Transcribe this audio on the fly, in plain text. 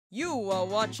You are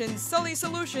watching Sully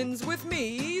Solutions with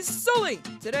me, Sully!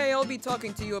 Today I'll be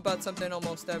talking to you about something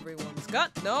almost everyone's got.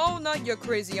 No, not your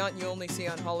crazy aunt you only see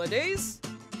on holidays.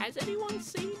 Has anyone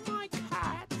seen my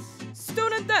cats?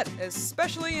 Student debt,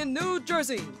 especially in New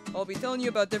Jersey. I'll be telling you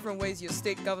about different ways your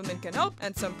state government can help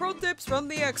and some pro tips from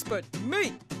the expert,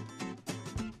 me!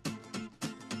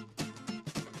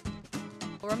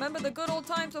 Remember the good old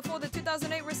times before the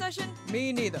 2008 recession?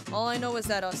 Me neither. All I know is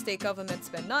that our state government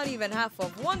spent not even half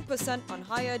of 1% on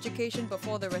higher education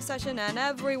before the recession and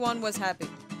everyone was happy.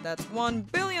 That's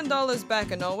 $1 billion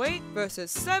back in 08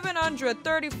 versus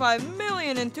 $735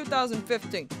 million in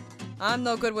 2015. I'm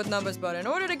no good with numbers, but in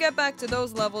order to get back to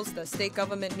those levels, the state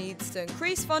government needs to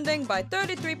increase funding by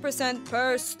 33%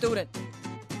 per student.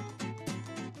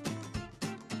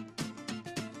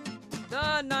 The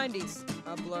 90s.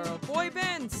 A blur of boy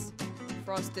bands,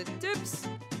 frosted tips,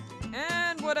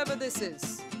 and whatever this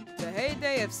is. The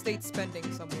heyday of state spending,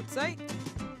 some would say.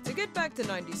 To get back to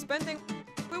 90s spending,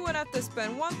 we would have to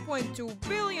spend $1.2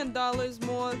 billion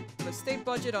more for state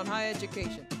budget on higher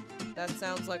education. That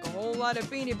sounds like a whole lot of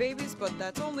Beanie Babies, but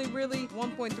that's only really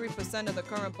 1.3% of the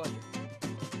current budget.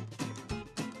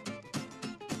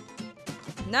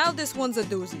 Now this one's a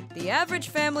doozy. The average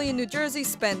family in New Jersey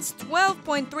spends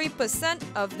 12.3%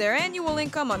 of their annual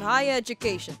income on higher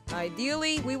education.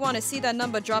 Ideally, we want to see that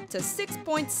number drop to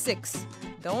 6.6.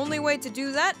 The only way to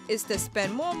do that is to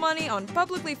spend more money on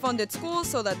publicly funded schools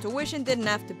so that tuition didn't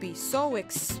have to be so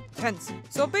expensive.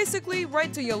 So basically,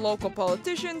 write to your local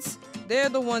politicians. They're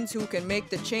the ones who can make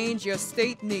the change your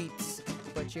state needs.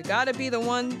 But you gotta be the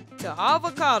one to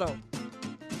avocado.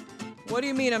 What do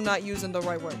you mean I'm not using the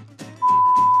right word?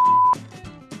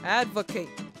 Advocate.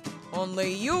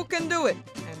 Only you can do it,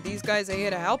 and these guys are here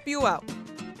to help you out.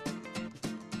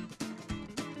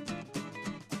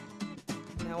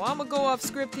 Now I'm gonna go off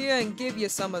script here and give you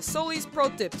some of Sully's pro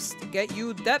tips to get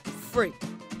you debt free.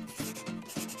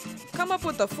 Come up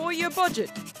with a 4-year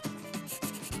budget.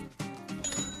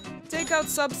 Take out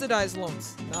subsidized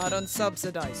loans, not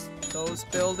unsubsidized. Those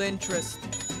build interest.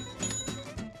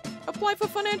 Apply for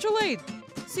financial aid.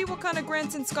 See what kind of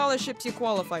grants and scholarships you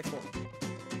qualify for.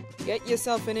 Get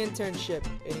yourself an internship.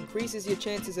 It increases your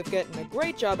chances of getting a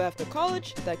great job after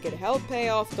college that could help pay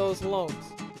off those loans.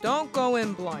 Don't go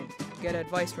in blind. Get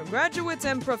advice from graduates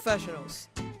and professionals.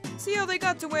 See how they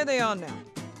got to where they are now.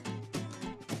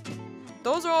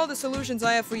 Those are all the solutions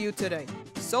I have for you today.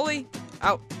 Sully,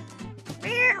 out.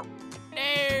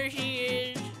 There she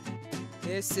is.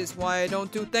 This is why I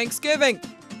don't do Thanksgiving.